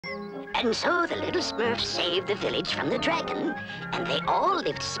And so the little Smurfs saved the village from the dragon, and they all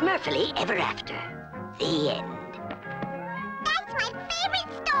lived smurfily ever after. The end. That's my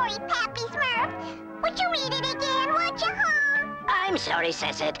favorite story, Pappy Smurf. Would you read it again, would you, huh? I'm sorry,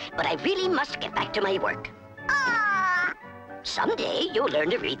 Sassette, but I really must get back to my work. Aw. Someday you'll learn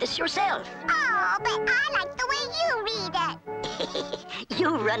to read this yourself. Oh, but I like the way you read it.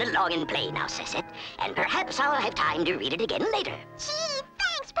 You run along and play now, Sassette, and perhaps I'll have time to read it again later. Gee,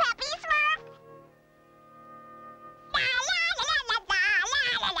 thanks, Pappy Smurf.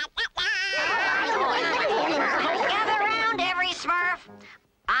 Gather round, every Smurf.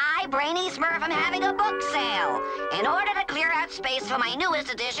 I, Brainy Smurf, am having a book sale. In order to clear out space for my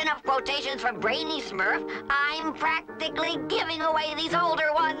newest edition of quotations from Brainy Smurf, I'm practically giving away these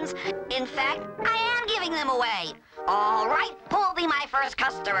older ones. In fact, I am giving them away. All right, who'll be my first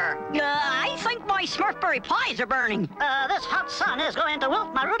customer? I think my Smurfberry pies are burning. This hot sun is going to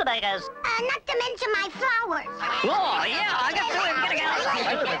wilt my rutabagas. Not to mention my flowers. Oh, yeah, I got to get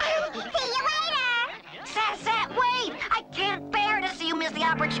See you later. Sassette, wait! I can't bear to see you miss the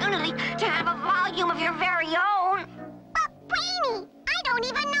opportunity to have a volume of your very own. But, Brainy, I don't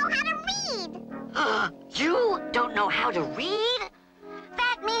even know how to read. You don't know how to read?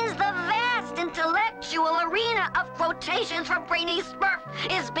 That means the vast intellectual arena of quotations from Brainy Smurf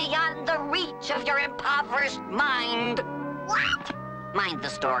is beyond the reach of your impoverished mind. What? Mind the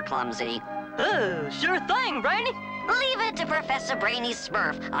store, clumsy. Oh, sure thing, Brainy. Leave it to Professor Brainy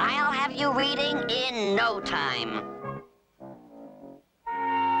Smurf. I'll have you reading in no time.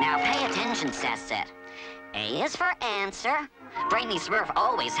 Now pay attention, Sassette. A is for answer. Brainy Smurf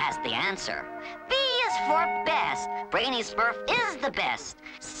always has the answer. B is for best. Brainy Smurf is the best.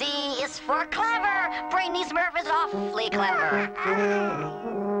 C is for clever. Brainy Smurf is awfully clever.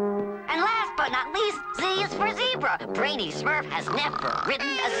 And last but not least, Z is for zebra. Brainy Smurf has never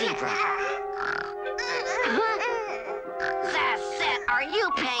ridden a zebra. Sassette, are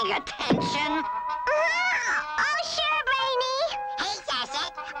you paying attention? Oh, sure, Brainy. Hey,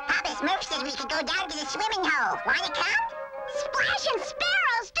 Sassette. Papa Smurf said we could go down to the swimming hole. Want to come? Splashing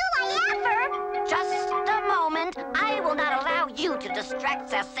sparrows, do I ever? Just a moment. I will not allow you to distract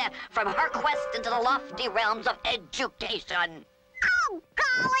Sassette from her quest into the lofty realms of education. Oh,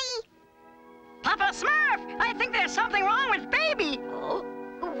 golly. Papa Smurf, I think there's something wrong with Baby. Oh?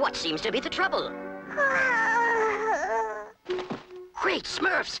 What seems to be the trouble? Great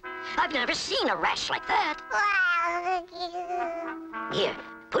Smurfs! I've never seen a rash like that. Here,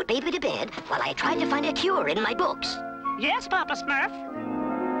 put Baby to bed while I try to find a cure in my books. Yes, Papa Smurf.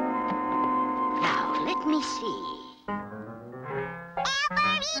 Now, let me see.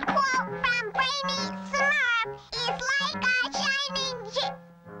 Every quote from Brainy Smurf is like a shining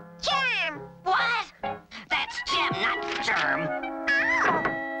germ. What? That's gem, not germ.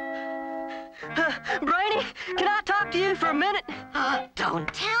 Oh. Brainy, can I talk to you for a minute?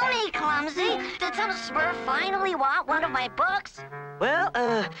 Don't tell me, clumsy. Did some Smurf finally want one of my books? Well,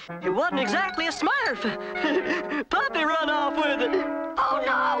 it wasn't exactly a Smurf. Puppy run off with it. Oh,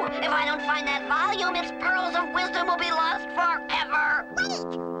 no! If I don't find that volume, its pearls of wisdom will be lost forever. Wait,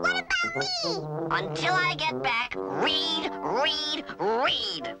 what about me? Until I get back, read, read,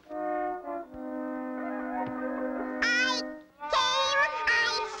 read. I came,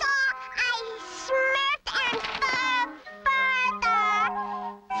 I saw, I smurfed and further.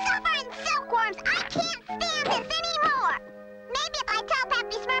 Sulfur and silkworms, I can't stand this anymore. Maybe if I tell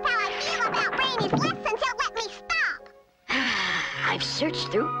Pappy Smurf how I feel about Brainy's lessons, he'll let me stop. I've searched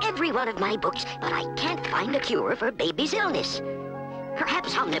through every one of my books, but I can't find a cure for Baby's illness.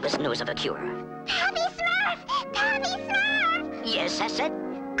 Perhaps Homnibus knows of a cure. Pappy Smurf! Pappy Smurf! Yes, Sassette?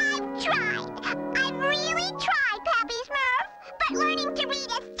 I've tried. I've really tried, Pappy Smurf. But learning to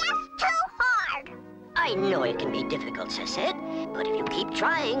read is just too hard. I know it can be difficult, Sassette, but if you keep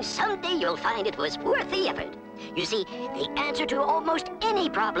trying, someday you'll find it was worth the effort. You see, the answer to almost any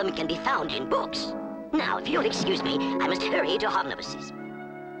problem can be found in books. Now, if you'll excuse me, I must hurry to Homnibus's.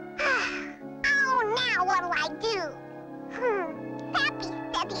 Oh, now what'll I do? Pappy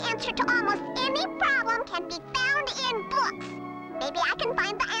said the answer to almost any problem can be found in books. Maybe I can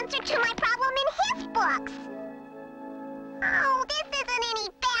find the answer to my problem in his books. Oh, this isn't any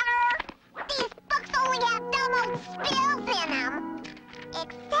better. These books only have dumb old spills in them.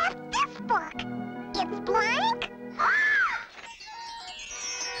 Except this book. It's blank.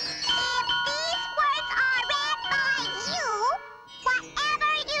 If these words are read by you,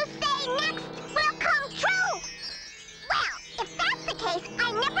 whatever you say next will come true. Well, if that's the case,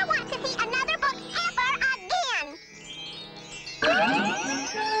 I never want to see another book ever again.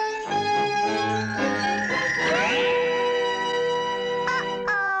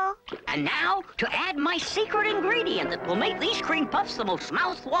 And now, to add my secret ingredient that will make these cream puffs the most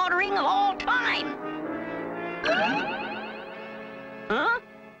mouth-watering of all time. Huh?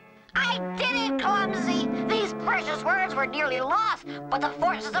 I did it, Clumsy! These precious words were nearly lost, but the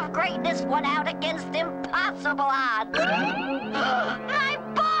forces of greatness won out against impossible odds. My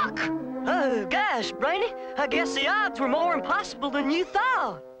book! Oh, gosh, Brainy, I guess the odds were more impossible than you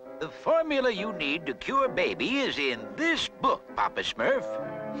thought. The formula you need to cure baby is in this book, Papa Smurf.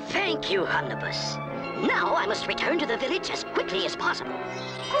 Thank you, Homnibus. Now I must return to the village as quickly as possible.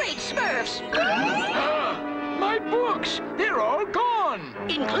 Great Smurfs! My books! They're all gone!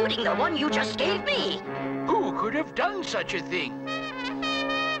 Including the one you just gave me. Who could have done such a thing? Harmony,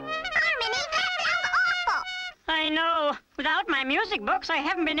 that sounds awful. I know. Without my music books, I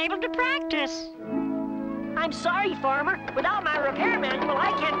haven't been able to practice. I'm sorry, Farmer. Without my repair manual,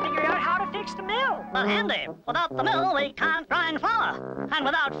 I can't figure out how to fix the mill. But Andy, without the mill, we can't grind flour. And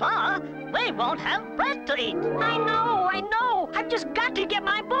without flour, we won't have bread to eat. I know. I've just got to get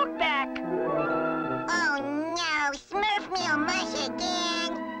my book back. Oh no, Smurf meal mush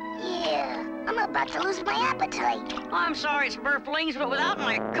again. Yeah, I'm about to lose my appetite. I'm sorry, Smurflings, but without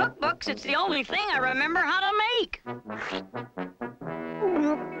my cookbooks, it's the only thing I remember how to make.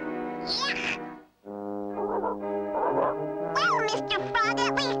 Yuck. Well, Mr. Frog,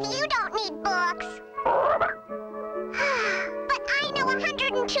 at least you don't need books. But I know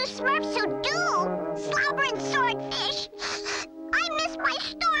 102 Smurfs who do. Slobbering swordfish. I miss my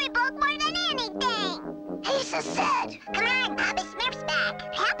storybook more than anything. Hey, Sassette, come on, Happy Smurf's back.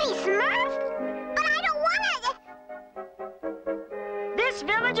 Happy Smurf? But I don't want it. This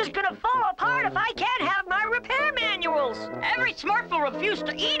village is gonna fall apart if I can't have my repair manuals. Every Smurf will refuse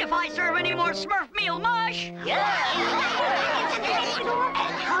to eat if I serve any more Smurf meal mush. And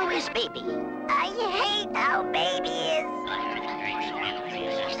how is baby? I hate how baby is.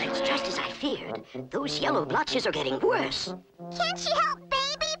 It's just as I feared. Those yellow blotches are getting worse. Can't you help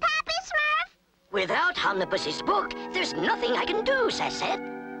baby, Pappy Smurf? Without Homnibus's book, there's nothing I can do, Sassette.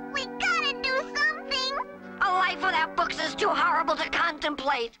 We gotta do something. A life without books is too horrible to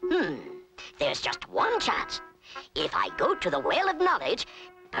contemplate. There's just one chance. If I go to the Well of Knowledge,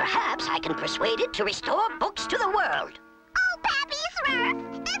 perhaps I can persuade it to restore books to the world. Oh, Pappy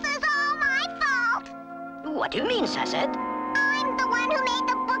Smurf, this is all my fault. What do you mean, Sassette? I'm the one who made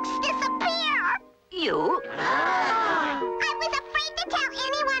the books disappear. You? I was afraid to tell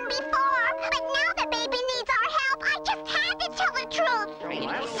anyone before, but now that baby needs our help, I just had to tell the truth.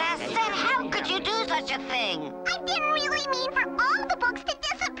 Sassette, how could you do such a thing? I didn't really mean for all the books to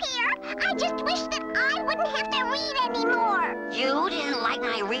disappear. I just wish that I wouldn't have to read anymore. You didn't like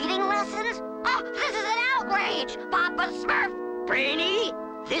my reading lessons? Oh, this is an outrage, Papa Smurf. Brainy,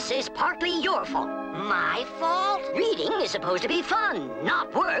 this is partly your fault. My fault? Reading is supposed to be fun,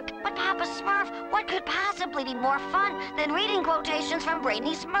 not work. But Papa Smurf, what could possibly be more fun than reading quotations from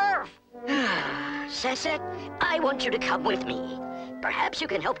Brainy Smurf? Sassette, I want you to come with me. Perhaps you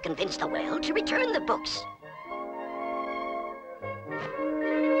can help convince the Well to return the books.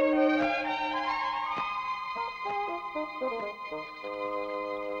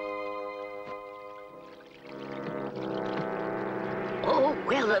 Oh,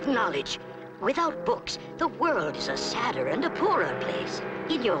 Well of Knowledge. Without books, the world is a sadder and a poorer place.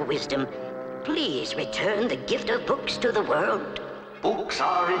 In your wisdom, please return the gift of books to the world. Books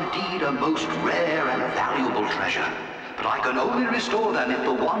are indeed a most rare and valuable treasure, but I can only restore them if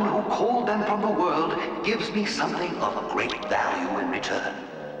the one who called them from the world gives me something of great value in return.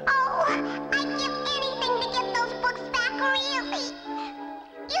 Oh, I'd give anything to get those books back really.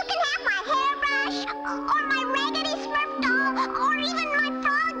 You can have my hairbrush, or my raggedy Smurf doll, or even my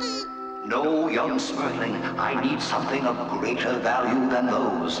froggy. No, young Smurfling, I need something of greater value than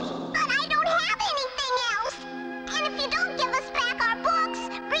those. But I don't have anything else. And if you don't give us back our books,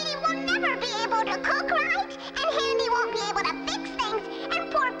 Brainy will never be able to cook right, and Handy won't be able to fix things,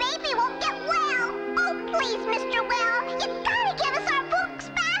 and poor baby won't get well. Oh, please, Mr. Well, you gotta give us our books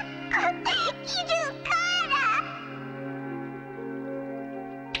back. You just gotta.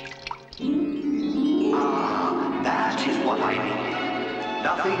 That is what I need.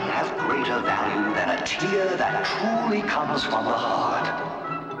 Nothing has greater value than a tear that truly comes from the heart.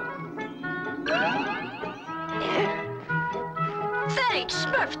 Thanks,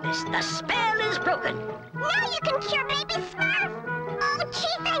 Smurfness. The spell is broken. Now you can cure baby Smurf. Oh,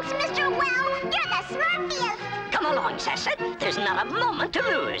 gee, thanks, Mr. Well. You're the Smurfiest. Come along, Sassette. There's not a moment to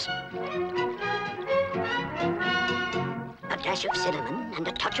lose. A dash of cinnamon and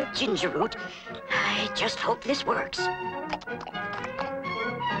a touch of ginger root. I just hope this works.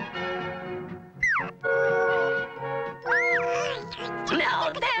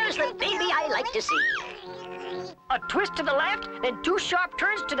 Now, there's Here's the baby I like to see. A twist to the left, then 2 sharp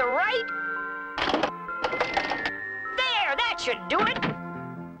turns to the right. There, that should do it.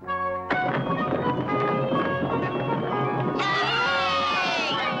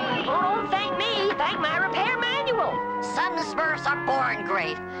 Hey! Oh, don't thank me. Thank my repair manual. Some Smurfs are born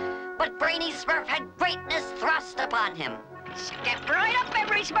great, but Brainy Smurf had greatness thrust upon him. Step right up,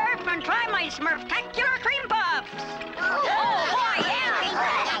 every Smurf, and try my Smurftacular cream puffs. Oh, boy, yeah!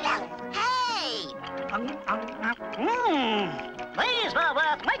 Hey! These were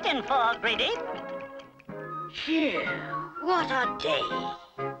worth waiting for, Greedy. Phew, what a day.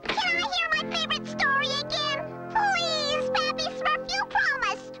 Can I hear my favorite story again? Please, Pappy Smurf, you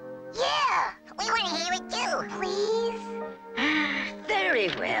promised. Yeah, we want to hear it too. Please? Very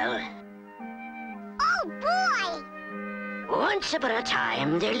well. Oh, boy! Once upon a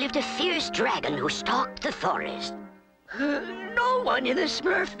time, there lived a fierce dragon who stalked the forest. No one in the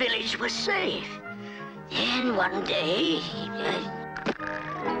Smurf village was safe. Then one day,